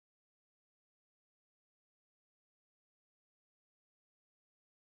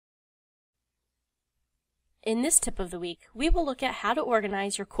In this tip of the week, we will look at how to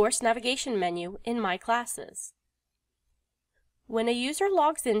organize your course navigation menu in MyClasses. When a user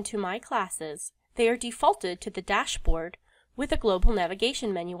logs into MyClasses, they are defaulted to the dashboard with a global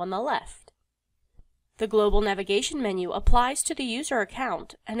navigation menu on the left. The global navigation menu applies to the user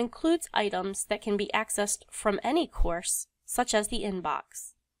account and includes items that can be accessed from any course, such as the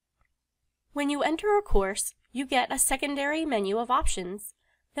inbox. When you enter a course, you get a secondary menu of options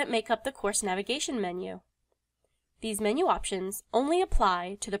that make up the course navigation menu. These menu options only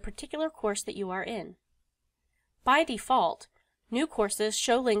apply to the particular course that you are in. By default, new courses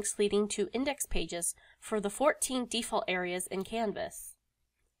show links leading to index pages for the 14 default areas in Canvas.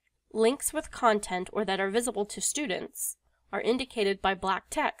 Links with content or that are visible to students are indicated by black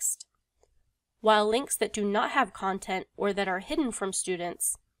text, while links that do not have content or that are hidden from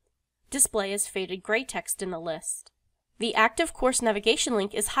students display as faded gray text in the list. The active course navigation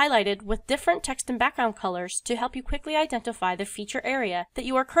link is highlighted with different text and background colors to help you quickly identify the feature area that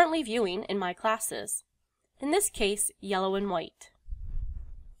you are currently viewing in MyClasses. In this case, yellow and white.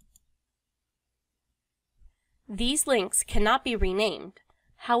 These links cannot be renamed.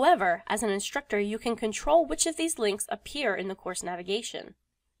 However, as an instructor, you can control which of these links appear in the course navigation.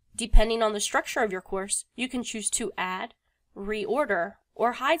 Depending on the structure of your course, you can choose to add, reorder,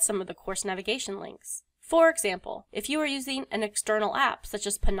 or hide some of the course navigation links. For example, if you are using an external app such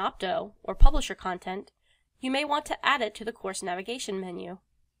as Panopto or publisher content, you may want to add it to the course navigation menu.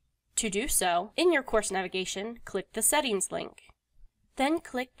 To do so, in your course navigation, click the Settings link. Then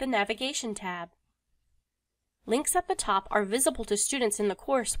click the Navigation tab. Links at the top are visible to students in the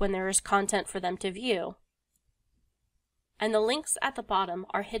course when there is content for them to view, and the links at the bottom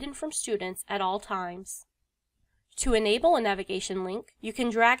are hidden from students at all times. To enable a navigation link, you can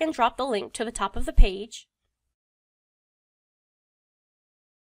drag and drop the link to the top of the page,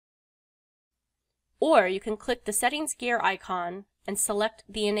 or you can click the Settings gear icon and select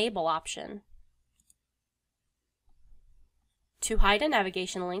the Enable option. To hide a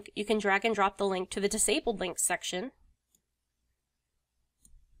navigation link, you can drag and drop the link to the Disabled Links section,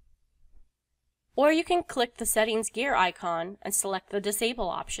 or you can click the Settings gear icon and select the Disable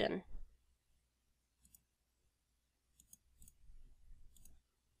option.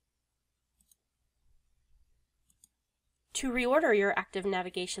 To reorder your active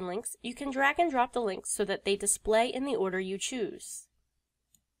navigation links, you can drag and drop the links so that they display in the order you choose.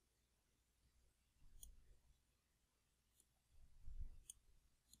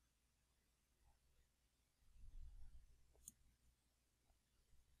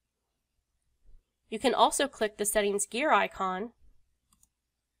 You can also click the Settings gear icon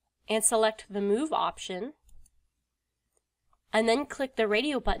and select the Move option, and then click the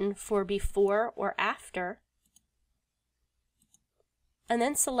radio button for before or after, and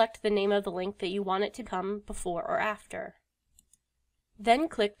then select the name of the link that you want it to come before or after. Then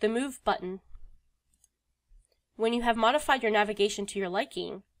click the Move button. When you have modified your navigation to your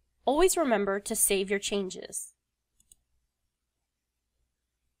liking, always remember to save your changes.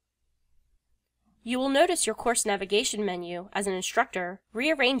 You will notice your course navigation menu, as an instructor,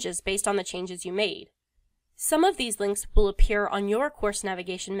 rearranges based on the changes you made. Some of these links will appear on your course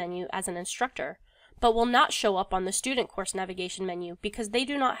navigation menu as an instructor, but will not show up on the student course navigation menu because they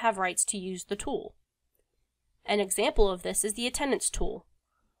do not have rights to use the tool. An example of this is the attendance tool.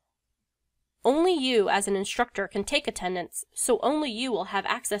 Only you as an instructor can take attendance, so only you will have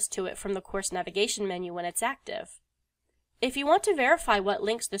access to it from the course navigation menu when it's active. If you want to verify what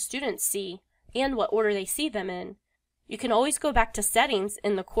links the students see and what order they see them in, you can always go back to Settings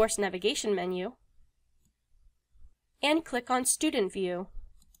in the course navigation menu and click on Student View.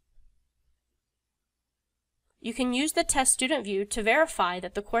 You can use the Test Student View to verify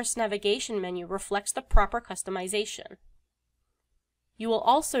that the course navigation menu reflects the proper customization. You will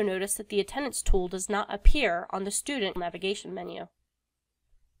also notice that the attendance tool does not appear on the student navigation menu.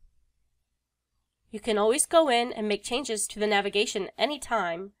 You can always go in and make changes to the navigation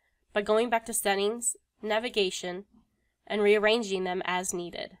anytime by going back to Settings, Navigation, and rearranging them as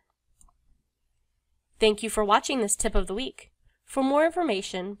needed. Thank you for watching this tip of the week. For more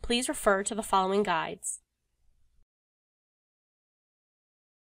information, please refer to the following guides.